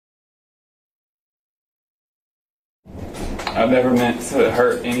I never meant to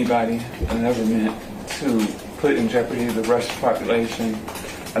hurt anybody. I never meant to put in jeopardy the Russian population.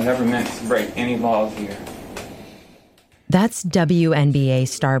 I never meant to break any laws here. That's WNBA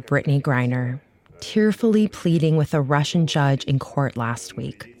star Brittney Griner, tearfully pleading with a Russian judge in court last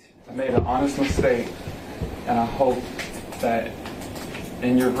week. I made an honest mistake, and I hope that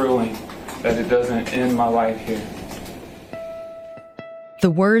in your ruling that it doesn't end my life here. The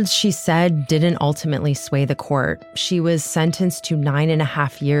words she said didn't ultimately sway the court. She was sentenced to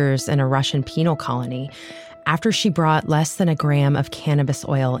 9.5 years in a Russian penal colony after she brought less than a gram of cannabis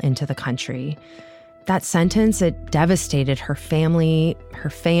oil into the country. That sentence, it devastated her family,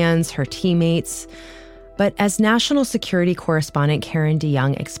 her fans, her teammates. But as national security correspondent Karen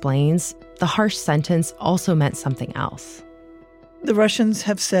DeYoung explains, the harsh sentence also meant something else. The Russians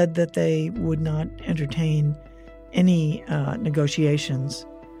have said that they would not entertain any negotiations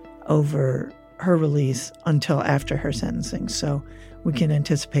over her release until after her sentencing. So we can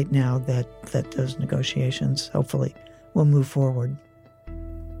anticipate now that those negotiations hopefully will move forward.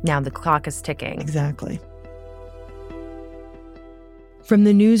 Now the clock is ticking. Exactly. From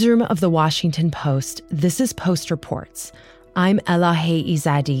the newsroom of The Washington Post, this is Post Reports. I'm Elahe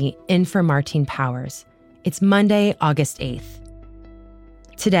Izadi, in for Martine Powers. It's Monday, August 8th.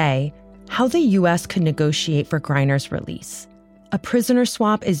 Today, how the U.S. could negotiate for Griner's release. A prisoner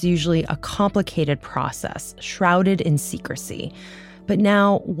swap is usually a complicated process, shrouded in secrecy. But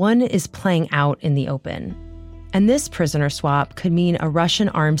now, one is playing out in the open. And this prisoner swap could mean a Russian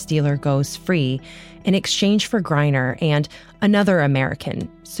arms dealer goes free in exchange for Griner and another American,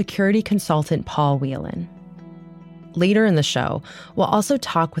 security consultant Paul Whelan. Later in the show, we'll also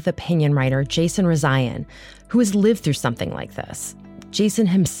talk with opinion writer Jason Rezaian, who has lived through something like this. Jason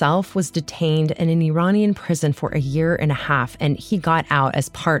himself was detained in an Iranian prison for 1.5 years, and he got out as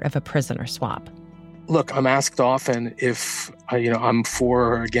part of a prisoner swap. Look, I'm asked often if I'm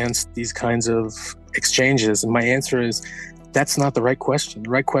for or against these kinds of exchanges, and my answer is that's not the right question. The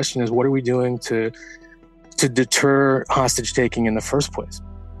right question is, what are we doing to deter hostage taking in the first place?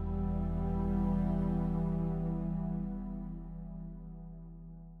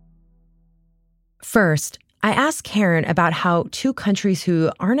 First, I asked Karen about how two countries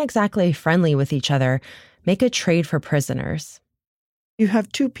who aren't exactly friendly with each other make a trade for prisoners. You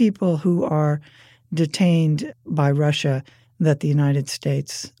have two people who are detained by Russia that the United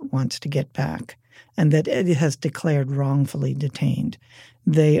States wants to get back and that it has declared wrongfully detained.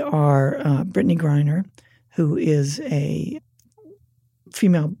 They are Brittney Griner, who is a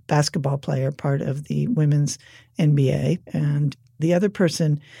female basketball player, part of the women's NBA, and the other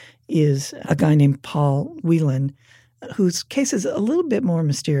person is a guy named Paul Whelan, whose case is a little bit more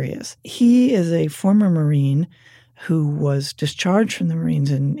mysterious. He is a former Marine who was discharged from the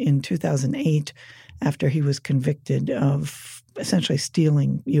Marines in 2008 after he was convicted of essentially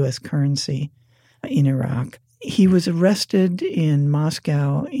stealing U.S. currency in Iraq. He was arrested in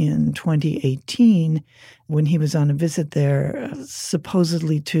Moscow in 2018 when he was on a visit there,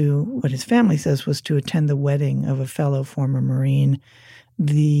 supposedly to, what his family says, was to attend the wedding of a fellow former Marine.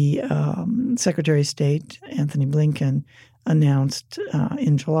 The Secretary of State, Anthony Blinken, announced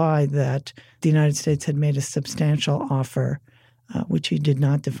in July that the United States had made a substantial offer, which he did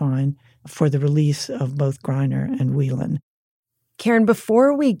not define, for the release of both Griner and Whelan. Karen,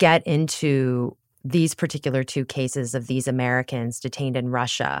 before we get into these particular two cases of these Americans detained in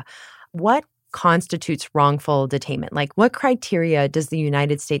Russia, what constitutes wrongful detainment? Like, what criteria does the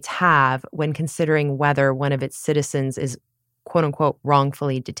United States have when considering whether one of its citizens is, quote unquote,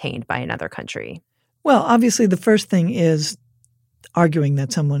 wrongfully detained by another country? Well, obviously, the first thing is arguing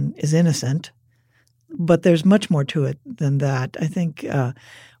that someone is innocent, but there's much more to it than that. I think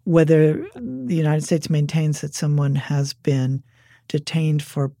whether the United States maintains that someone has been detained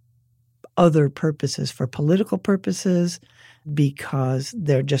for other purposes, for political purposes, because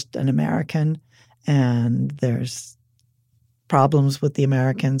they're just an American and there's problems with the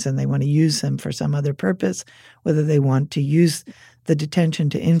Americans and they want to use them for some other purpose, whether they want to use the detention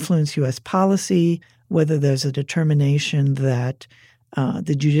to influence U.S. policy, whether there's a determination that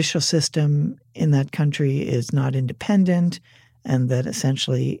the judicial system in that country is not independent and that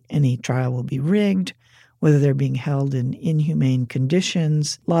essentially any trial will be rigged, whether they're being held in inhumane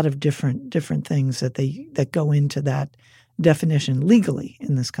conditions, a lot of different things that go into that definition legally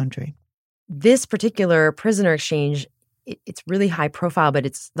in this country. This particular prisoner exchange, it's really high profile, but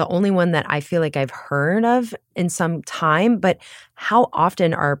it's the only one that I feel like I've heard of in some time. But how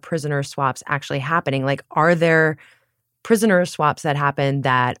often are prisoner swaps actually happening? Like, are there prisoner swaps that happen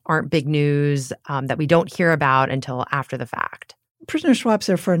that aren't big news, that we don't hear about until after the fact? Prisoner swaps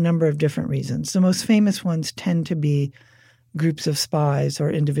are for a number of different reasons. The most famous ones tend to be groups of spies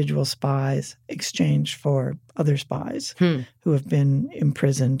or individual spies exchanged for other spies who have been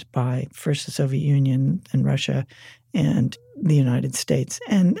imprisoned by first the Soviet Union and Russia and the United States.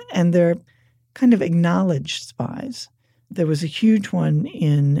 And they're kind of acknowledged spies. There was a huge one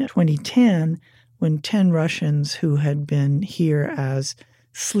in 2010 when 10 Russians who had been here as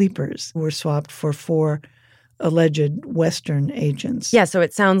sleepers were swapped for 4 alleged Western agents. Yeah, so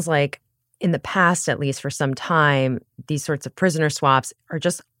it sounds like in the past, at least for some time, these sorts of prisoner swaps are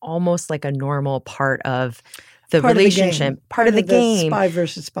just almost like a normal part of the relationship, part of the game. Spy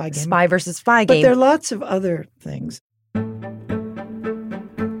versus spy game. Spy versus spy game. But there are lots of other things.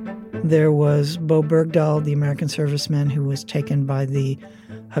 There was Bo Bergdahl, the American serviceman who was taken by the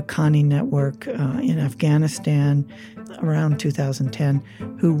Haqqani network in Afghanistan around 2010,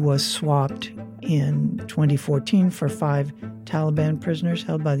 who was swapped in 2014 for 5 Taliban prisoners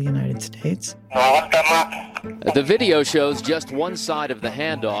held by the United States. The video shows just one side of the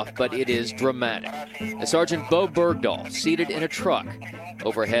handoff, but it is dramatic. Sergeant Bo Bergdahl seated in a truck.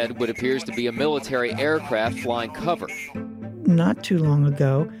 Overhead what appears to be a military aircraft flying cover. Not too long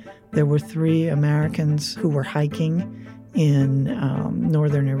ago, there were 3 Americans who were hiking in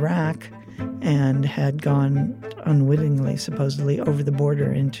northern Iraq and had gone unwittingly, supposedly, over the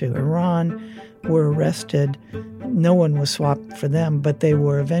border into Iran, were arrested. No one was swapped for them, but they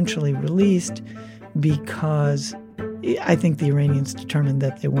were eventually released because I think the Iranians determined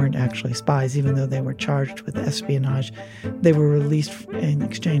that they weren't actually spies, even though they were charged with espionage. They were released in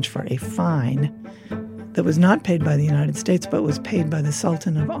exchange for a fine that was not paid by the United States, but was paid by the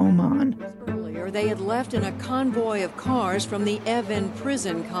Sultan of Oman. Earlier, they had left in a convoy of cars from the Evin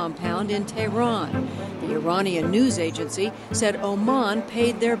prison compound in Tehran. The Iranian news agency said Oman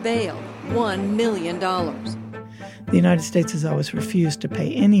paid their bail, $1 million. The United States has always refused to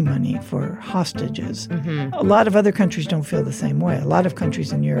pay any money for hostages. A lot of other countries don't feel the same way. A lot of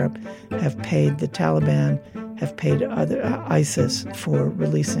countries in Europe have paid the Taliban, have paid other ISIS for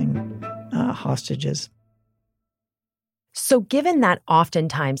releasing hostages. So given that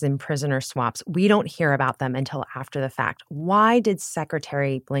oftentimes in prisoner swaps, we don't hear about them until after the fact, why did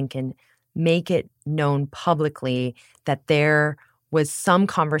Secretary Blinken make it known publicly that there was some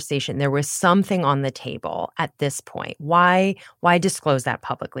conversation, there was something on the table at this point? Why disclose that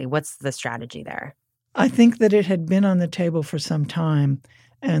publicly? What's the strategy there? I think that it had been on the table for some time,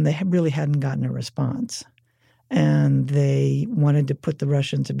 and they really hadn't gotten a response. And they wanted to put the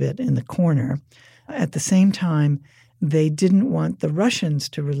Russians a bit in the corner. At the same time, they didn't want the Russians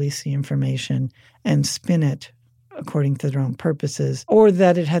to release the information and spin it according to their own purposes, or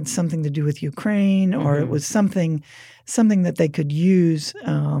that it had something to do with Ukraine, or it was something that they could use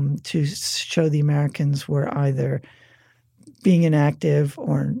to show the Americans were either being inactive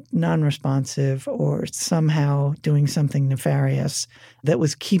or non-responsive or somehow doing something nefarious that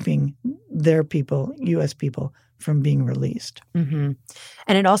was keeping their people, U.S. people, from being released. And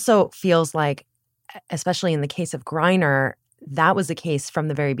it also feels like, especially in the case of Griner, that was the case from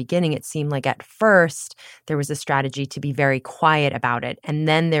the very beginning. It seemed like at first there was a strategy to be very quiet about it. And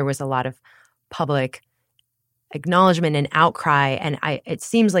then there was a lot of public acknowledgement and outcry. And it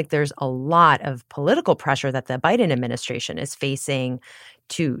seems like there's a lot of political pressure that the Biden administration is facing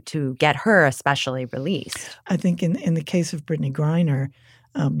to get her especially released. I think in the case of Brittney Griner,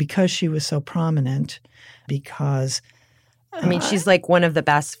 because she was so prominent, because I mean, she's like one of the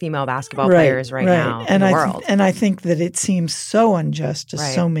best female basketball players right now in the world. And I think that it seems so unjust to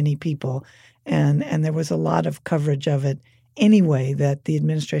so many people. And there was a lot of coverage of it anyway that the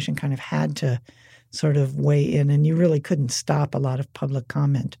administration kind of had to sort of weigh in. And you really couldn't stop a lot of public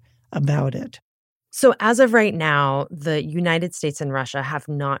comment about it. So as of right now, the United States and Russia have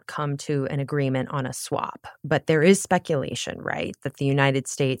not come to an agreement on a swap. But there is speculation, right, that the United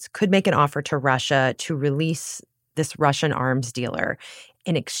States could make an offer to Russia to release this Russian arms dealer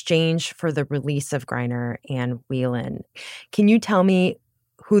in exchange for the release of Griner and Whelan. Can you tell me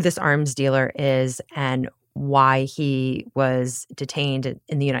who this arms dealer is and why he was detained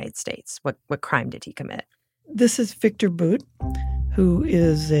in the United States? What crime did he commit? This is Victor Bout, who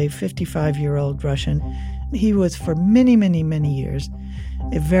is a 55-year-old Russian. He was for many, many, many years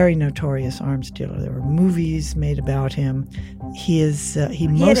a very notorious arms dealer. There were movies made about him. He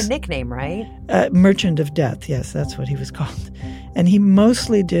had a nickname, right? Merchant of Death. Yes, that's what he was called. And he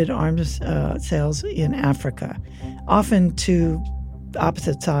mostly did arms sales in Africa, often to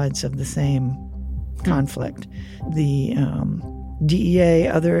opposite sides of the same conflict. The DEA,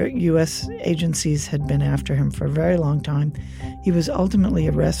 other U.S. agencies had been after him for a very long time. He was ultimately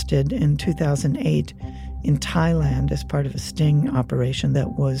arrested in 2008 in Thailand as part of a sting operation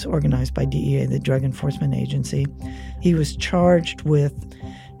that was organized by DEA, the Drug Enforcement Agency. He was charged with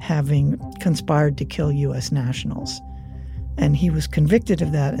having conspired to kill U.S. nationals. And he was convicted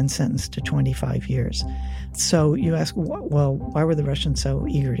of that and sentenced to 25 years. So you ask, well, why were the Russians so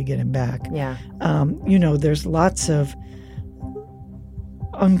eager to get him back? Yeah. There's lots of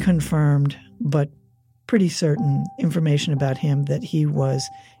unconfirmed but pretty certain information about him, that he was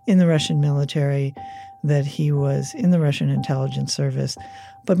in the Russian military, that he was in the Russian intelligence service,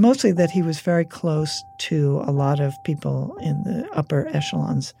 but mostly that he was very close to a lot of people in the upper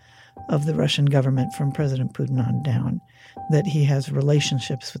echelons of the Russian government, from President Putin on down, that he has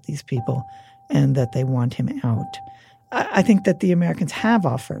relationships with these people and that they want him out. I think that the Americans have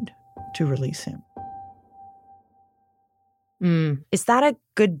offered to release him. Is that a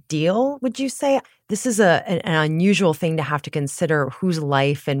good deal, would you say? This is an unusual thing to have to consider whose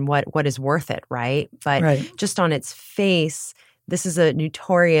life and what is worth it, right? But just on its face, this is a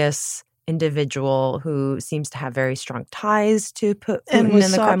notorious individual who seems to have very strong ties to Putin and was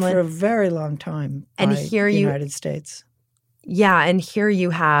in the sought Kremlin for a very long time by the United States. Yeah, and here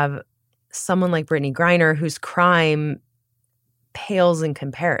you have someone like Brittney Griner, whose crime pales in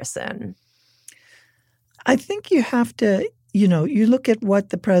comparison. I think you have to, you look at what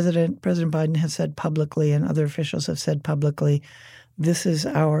President Biden has said publicly and other officials have said publicly. This is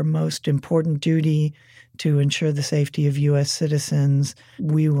our most important duty, to ensure the safety of U.S. citizens.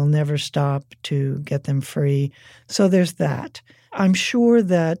 We will never stop to get them free. So there's that. I'm sure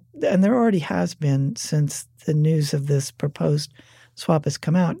that, and there already has been since the news of this proposed swap has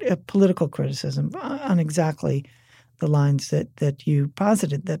come out, a political criticism on exactly the lines that you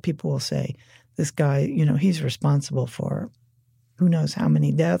posited, that people will say, this guy, he's responsible for who knows how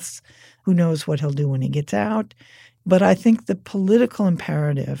many deaths, who knows what he'll do when he gets out. But I think the political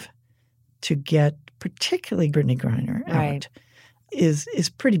imperative to get particularly Brittney Griner out is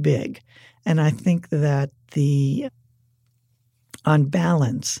pretty big. And I think that on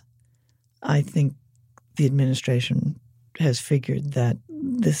balance, I think the administration has figured that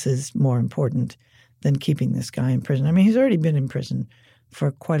this is more important than keeping this guy in prison. I mean, he's already been in prison for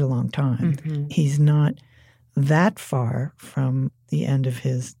quite a long time. Mm-hmm. He's not that far from the end of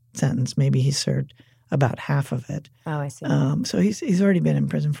his sentence. Maybe he served about half of it. Oh, I see. So he's already been in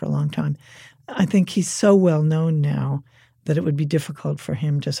prison for a long time. I think he's so well known now that it would be difficult for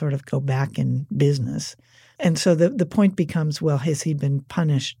him to sort of go back in business. And so the point becomes, well, has he been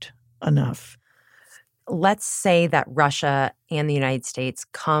punished enough? Let's say that Russia and the United States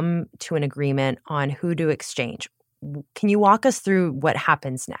come to an agreement on who to exchange. Can you walk us through what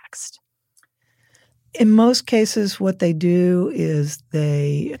happens next? In most cases, what they do is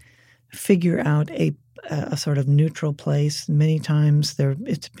they figure out a sort of neutral place. Many times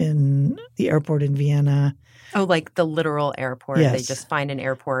it's been the airport in Vienna. Oh, like the literal airport. Yes. They just find an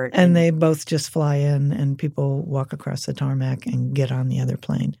airport. And they both just fly in and people walk across the tarmac and get on the other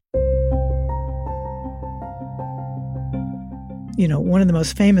plane. One of the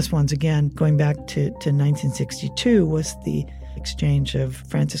most famous ones, again, going back to 1962, was the exchange of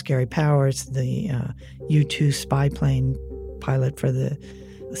Francis Gary Powers, the U-2 spy plane pilot for the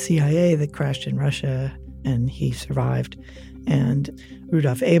CIA that crashed in Russia, and he survived, and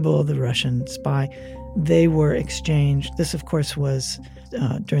Rudolf Abel, the Russian spy. They were exchanged. This, of course, was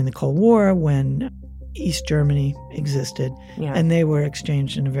during the Cold War when East Germany existed, and they were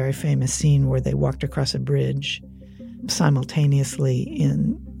exchanged in a very famous scene where they walked across a bridge simultaneously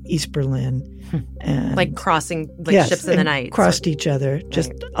in East Berlin. And like crossing ships in the night. Crossed each other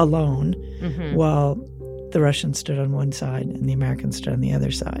just alone while the Russians stood on one side and the Americans stood on the other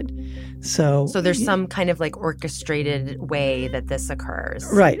side. So there's some kind of like orchestrated way that this occurs.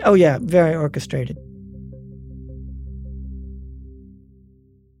 Right. Oh, yeah. Very orchestrated.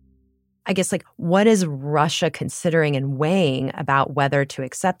 I guess, what is Russia considering and weighing about whether to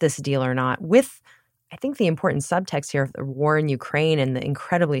accept this deal or not, with, I think, the important subtext here of the war in Ukraine and the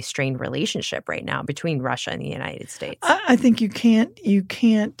incredibly strained relationship right now between Russia and the United States? I think you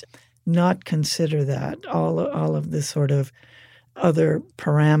can't not consider that, all of the sort of other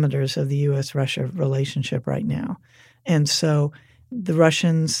parameters of the U.S.-Russia relationship right now. And so the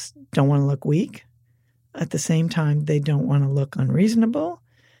Russians don't want to look weak. At the same time, they don't want to look unreasonable.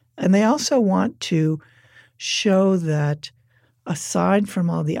 And they also want to show that aside from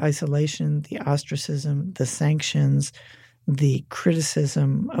all the isolation, the ostracism, the sanctions, the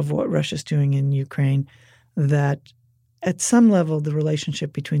criticism of what Russia's doing in Ukraine, that at some level the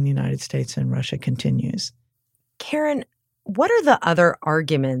relationship between the United States and Russia continues. Karen, what are the other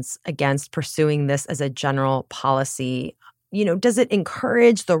arguments against pursuing this as a general policy does it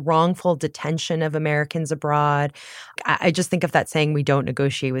encourage the wrongful detention of Americans abroad? I just think of that saying, we don't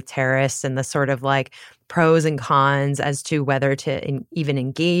negotiate with terrorists, and the sort of like pros and cons as to whether to even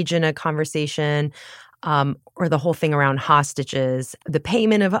engage in a conversation, or the whole thing around hostages. The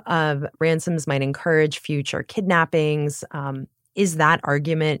payment of ransoms might encourage future kidnappings. Is that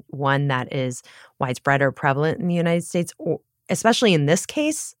argument one that is widespread or prevalent in the United States, or especially in this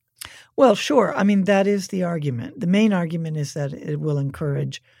case? Well, sure. I mean, that is the argument. The main argument is that it will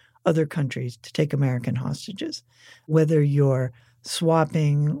encourage other countries to take American hostages, whether you're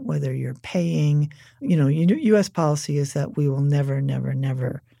swapping, whether you're paying. U.S. policy is that we will never, never,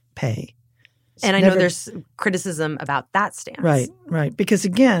 never pay. And I know there's criticism about that stance. Right. Because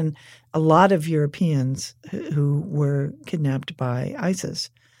again, a lot of Europeans who were kidnapped by ISIS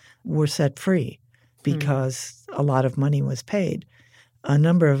were set free because a lot of money was paid. A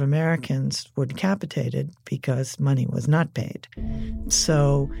number of Americans were decapitated because money was not paid.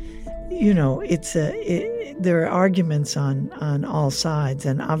 So, there are arguments on all sides,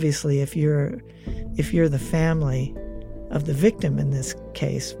 and obviously, if you're the family of the victim in this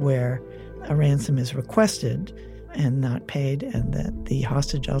case, where a ransom is requested and not paid, and that the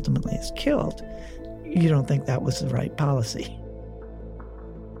hostage ultimately is killed, you don't think that was the right policy.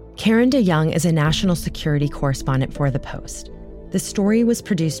 Karen DeYoung is a national security correspondent for The Post. The story was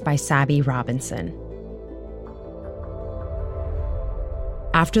produced by Sabby Robinson.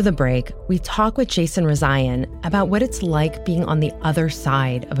 After the break, we talk with Jason Rezaian about what it's like being on the other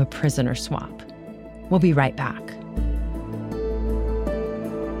side of a prisoner swap. We'll be right back.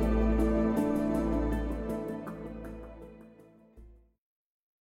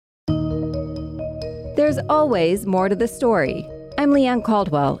 There's always more to the story. I'm Leanne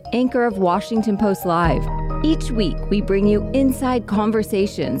Caldwell, anchor of Washington Post Live. Each week, we bring you inside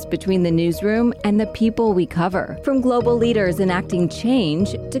conversations between the newsroom and the people we cover. From global leaders enacting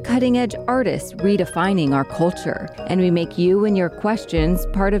change to cutting-edge artists redefining our culture. And we make you and your questions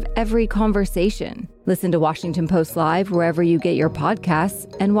part of every conversation. Listen to Washington Post Live wherever you get your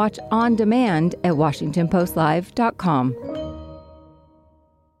podcasts and watch on demand at WashingtonPostLive.com.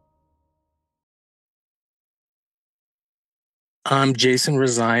 I'm Jason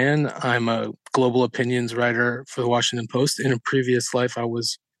Rezaian. I'm a global opinions writer for the Washington Post. In a previous life, I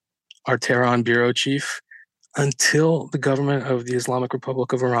was our Tehran bureau chief until the government of the Islamic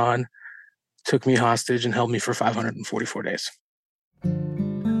Republic of Iran took me hostage and held me for 544 days.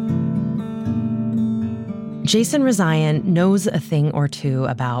 Jason Rezaian knows a thing or two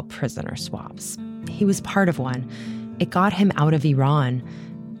about prisoner swaps. He was part of one. It got him out of Iran.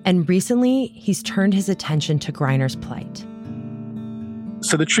 And recently, he's turned his attention to Griner's plight.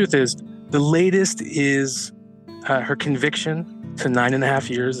 So the truth is, the latest is her conviction to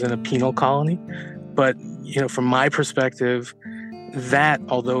 9.5 years in a penal colony. But, from my perspective, that,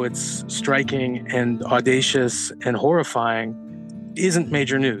 although it's striking and audacious and horrifying, isn't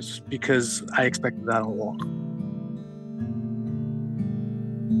major news because I expected that all along.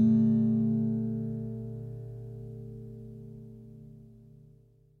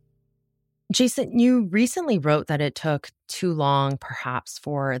 Jason, you recently wrote that it took too long, perhaps,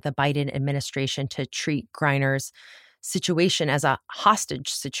 for the Biden administration to treat Griner's situation as a hostage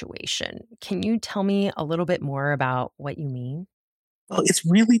situation. Can you tell me a little bit more about what you mean? Well, it's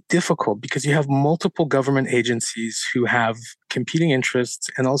really difficult because you have multiple government agencies who have competing interests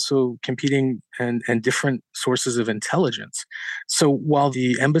and also competing and different sources of intelligence. So while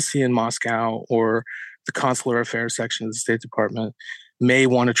the embassy in Moscow or the consular affairs section of the State Department may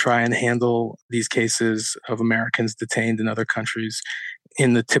want to try and handle these cases of Americans detained in other countries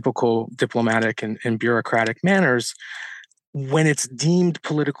in the typical diplomatic and bureaucratic manners, when it's deemed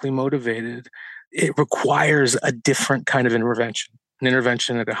politically motivated, it requires a different kind of intervention, an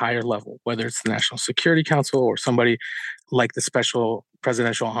intervention at a higher level, whether it's the National Security Council or somebody like the special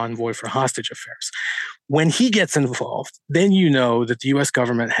presidential envoy for hostage affairs. When he gets involved, then you know that the U.S.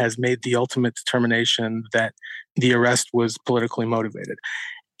 government has made the ultimate determination that the arrest was politically motivated.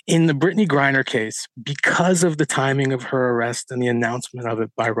 In the Brittney Griner case, because of the timing of her arrest and the announcement of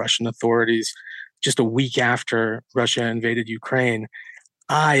it by Russian authorities just a week after Russia invaded Ukraine,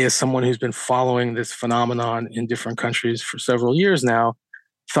 I, as someone who's been following this phenomenon in different countries for several years now,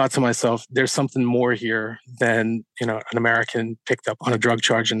 thought to myself, there's something more here than, an American picked up on a drug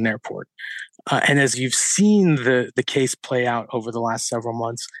charge in an airport. And as you've seen the case play out over the last several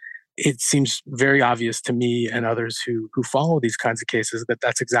months, it seems very obvious to me and others who follow these kinds of cases that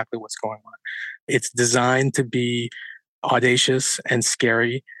that's exactly what's going on. It's designed to be audacious and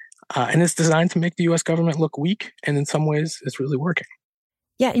scary, and it's designed to make the U.S. government look weak, and in some ways, it's really working.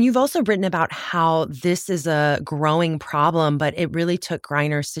 Yeah, and you've also written about how this is a growing problem, but it really took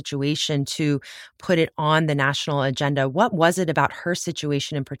Griner's situation to put it on the national agenda. What was it about her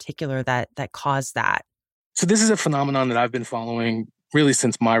situation in particular that caused that? So this is a phenomenon that I've been following really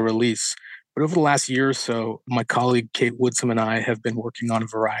since my release. But over the last year or so, my colleague Kate Woodsum and I have been working on a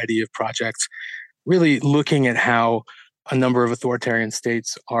variety of projects, really looking at how a number of authoritarian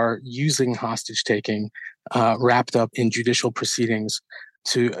states are using hostage taking wrapped up in judicial proceedings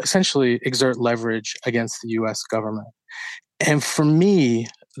to essentially exert leverage against the U.S. government. And for me,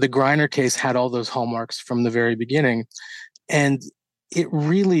 the Griner case had all those hallmarks from the very beginning. And it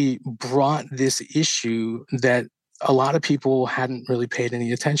really brought this issue that a lot of people hadn't really paid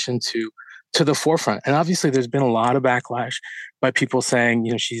any attention to the forefront. And obviously, there's been a lot of backlash by people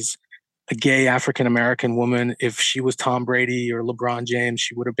saying, she's a gay African-American woman. If she was Tom Brady or LeBron James,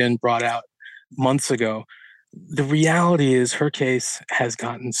 she would have been brought out months ago. The reality is her case has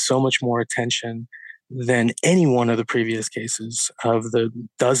gotten so much more attention than any one of the previous cases of the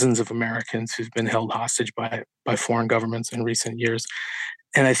dozens of Americans who've been held hostage by foreign governments in recent years.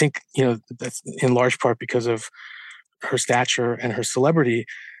 And I think, that's in large part because of her stature and her celebrity.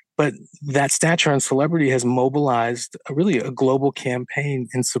 But that stature and celebrity has mobilized a global campaign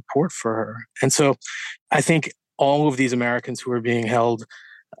in support for her. And so I think all of these Americans who are being held,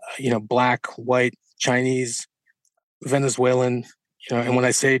 Black, white, Chinese, Venezuelan, and when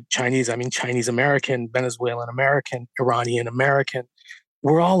I say Chinese, I mean Chinese American, Venezuelan American, Iranian American.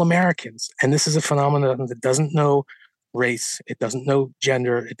 We're all Americans. And this is a phenomenon that doesn't know race. It doesn't know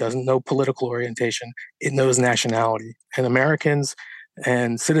gender. It doesn't know political orientation. It knows nationality. And Americans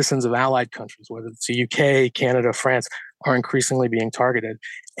and citizens of allied countries, whether it's the UK, Canada, France, are increasingly being targeted.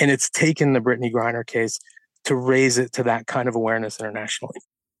 And it's taken the Brittney Griner case to raise it to that kind of awareness internationally.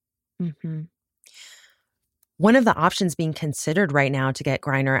 Mm-hmm. One of the options being considered right now to get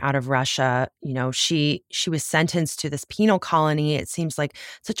Griner out of Russia, she was sentenced to this penal colony. It seems like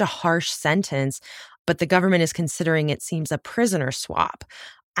such a harsh sentence, but the government is considering, it seems, a prisoner swap.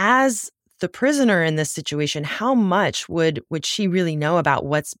 As the prisoner in this situation, how much would she really know about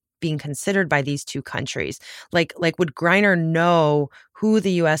what's being considered by these two countries? Like would Griner know who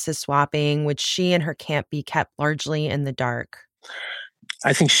the U.S. is swapping? Would she and her camp be kept largely in the dark?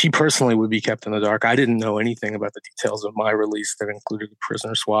 I think she personally would be kept in the dark. I didn't know anything about the details of my release that included the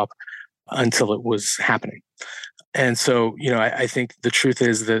prisoner swap until it was happening. And so, I think the truth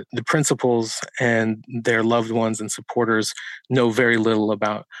is that the principals and their loved ones and supporters know very little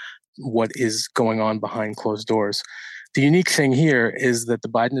about what is going on behind closed doors. The unique thing here is that the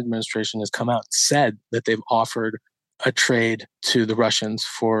Biden administration has come out and said that they've offered a trade to the Russians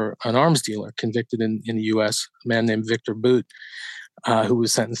for an arms dealer convicted in the U.S., a man named Victor Bout, who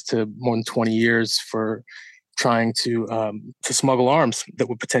was sentenced to more than 20 years for trying to smuggle arms that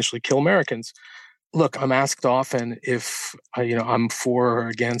would potentially kill Americans. Look, I'm asked often if I'm for or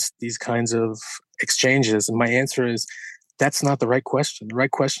against these kinds of exchanges, and my answer is that's not the right question. The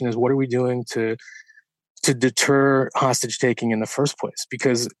right question is, what are we doing to deter hostage taking in the first place?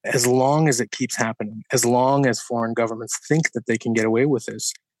 Because as long as it keeps happening, as long as foreign governments think that they can get away with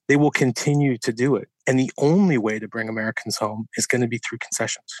this, they will continue to do it. And the only way to bring Americans home is going to be through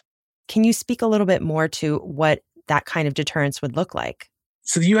concessions. Can you speak a little bit more to what that kind of deterrence would look like?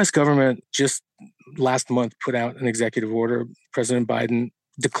 So the U.S. government just last month put out an executive order. President Biden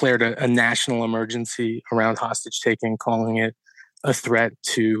declared a national emergency around hostage taking, calling it a threat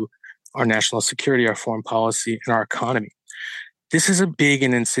to our national security, our foreign policy, and our economy. This is a big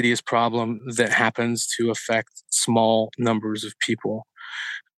and insidious problem that happens to affect small numbers of people.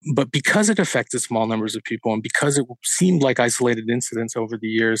 But because it affected small numbers of people and because it seemed like isolated incidents over the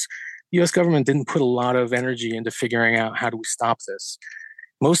years, the U.S. government didn't put a lot of energy into figuring out how do we stop this.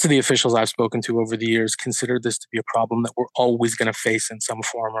 Most of the officials I've spoken to over the years considered this to be a problem that we're always going to face in some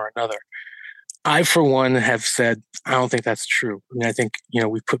form or another. I, for one, have said, I don't think that's true. I mean, I think,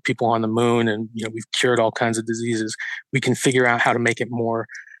 we've put people on the moon and, we've cured all kinds of diseases. We can figure out how to make it more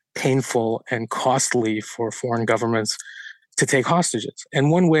painful and costly for foreign governments to take hostages.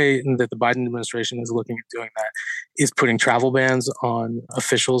 And one way that the Biden administration is looking at doing that is putting travel bans on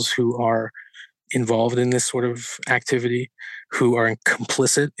officials who are involved in this sort of activity, who are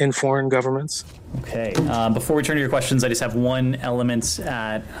complicit in foreign governments. Okay. Before we turn to your questions, I just have one element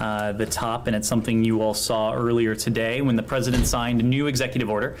at the top, and it's something you all saw earlier today when the president signed a new executive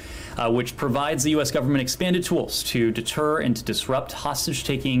order, which provides the U.S. government expanded tools to deter and to disrupt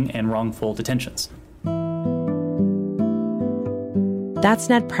hostage-taking and wrongful detentions. That's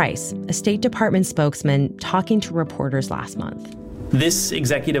Ned Price, a State Department spokesman, talking to reporters last month. This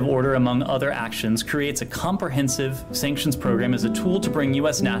executive order, among other actions, creates a comprehensive sanctions program as a tool to bring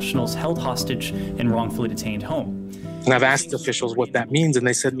U.S. nationals held hostage and wrongfully detained home. And I've asked officials what that means, and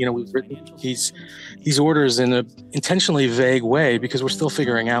they said, we've written these orders in an intentionally vague way because we're still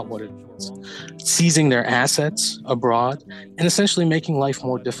figuring out what it means. Seizing their assets abroad and essentially making life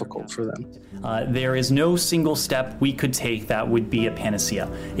more difficult for them. There is no single step we could take that would be a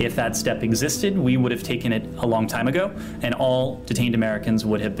panacea. If that step existed, we would have taken it a long time ago, and all detained Americans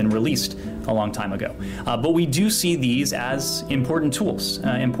would have been released a long time ago. But we do see these as important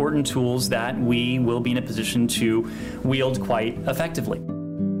tools that we will be in a position to wield quite effectively.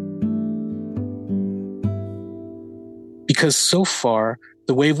 Because so far,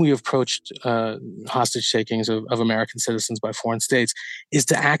 the way we approached hostage takings of American citizens by foreign states is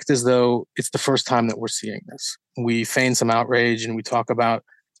to act as though it's the first time that we're seeing this. We feign some outrage and we talk about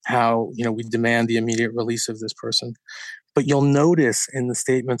how, we demand the immediate release of this person. But you'll notice in the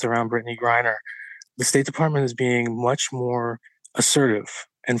statements around Brittney Griner, the State Department is being much more assertive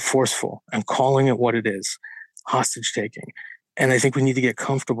and forceful and calling it what it is, hostage taking. And I think we need to get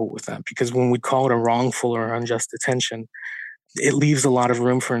comfortable with that, because when we call it a wrongful or unjust detention, it leaves a lot of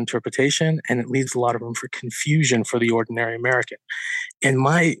room for interpretation, and it leaves a lot of room for confusion for the ordinary American. And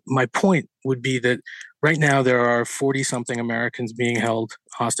my point would be that right now there are 40-something Americans being held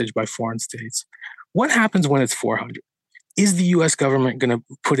hostage by foreign states. What happens when it's 400? Is the U.S. government going to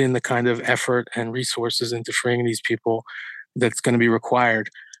put in the kind of effort and resources into freeing these people that's going to be required?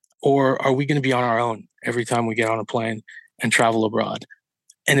 Or are we going to be on our own every time we get on a plane and travel abroad?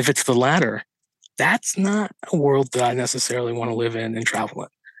 And if it's the latter, that's not a world that I necessarily want to live in and travel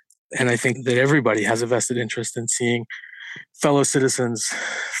in. And I think that everybody has a vested interest in seeing fellow citizens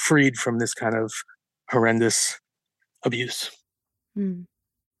freed from this kind of horrendous abuse. Mm.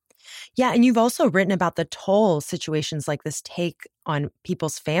 Yeah, and you've also written about the toll situations like this take on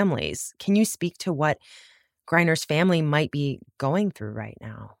people's families. Can you speak to what Griner's family might be going through right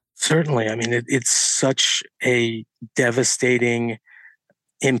now? Certainly. I mean, it's such a devastating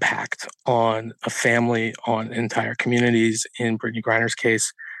impact on a family, on entire communities. In Brittney Griner's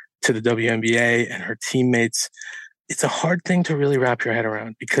case, to the WNBA and her teammates. It's a hard thing to really wrap your head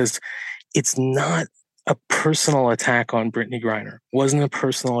around, because it's not a personal attack on Brittney Griner. It wasn't a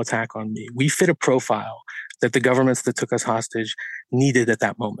personal attack on me. We fit a profile that the governments that took us hostage needed at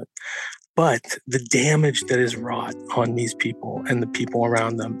that moment. But the damage that is wrought on these people and the people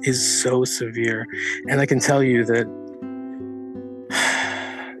around them is so severe. And I can tell you that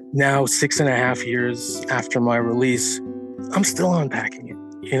now, 6.5 years after my release, I'm still unpacking it.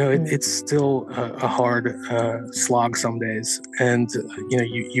 It's still a hard slog some days. And,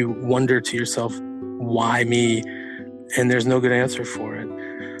 you wonder to yourself, why me? And there's no good answer for it.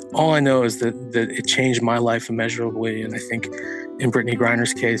 All I know is that it changed my life immeasurably. And I think in Brittney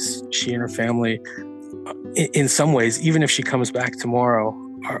Griner's case, she and her family, in some ways, even if she comes back tomorrow,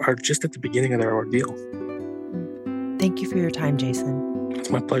 are just at the beginning of their ordeal. Thank you for your time, Jason. It's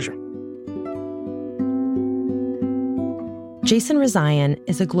my pleasure. Jason Rezaian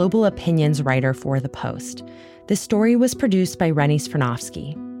is a global opinions writer for The Post. This story was produced by Rennie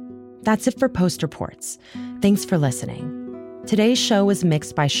Svirnovsky. That's it for Post Reports. Thanks for listening. Today's show was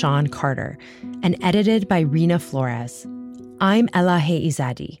mixed by Sean Carter and edited by Rena Flores. I'm Elahe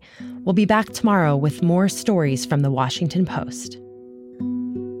Izadi. We'll be back tomorrow with more stories from The Washington Post.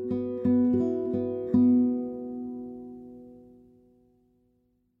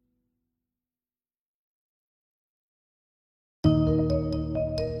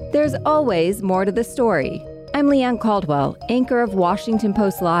 There's always more to the story. I'm Leanne Caldwell, anchor of Washington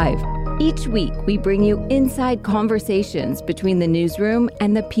Post Live. Each week, we bring you inside conversations between the newsroom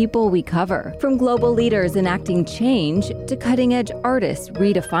and the people we cover. From global leaders enacting change to cutting-edge artists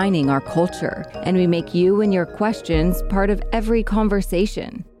redefining our culture. And we make you and your questions part of every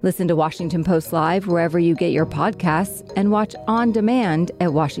conversation. Listen to Washington Post Live wherever you get your podcasts and watch on demand at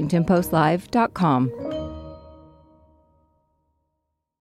WashingtonPostLive.com.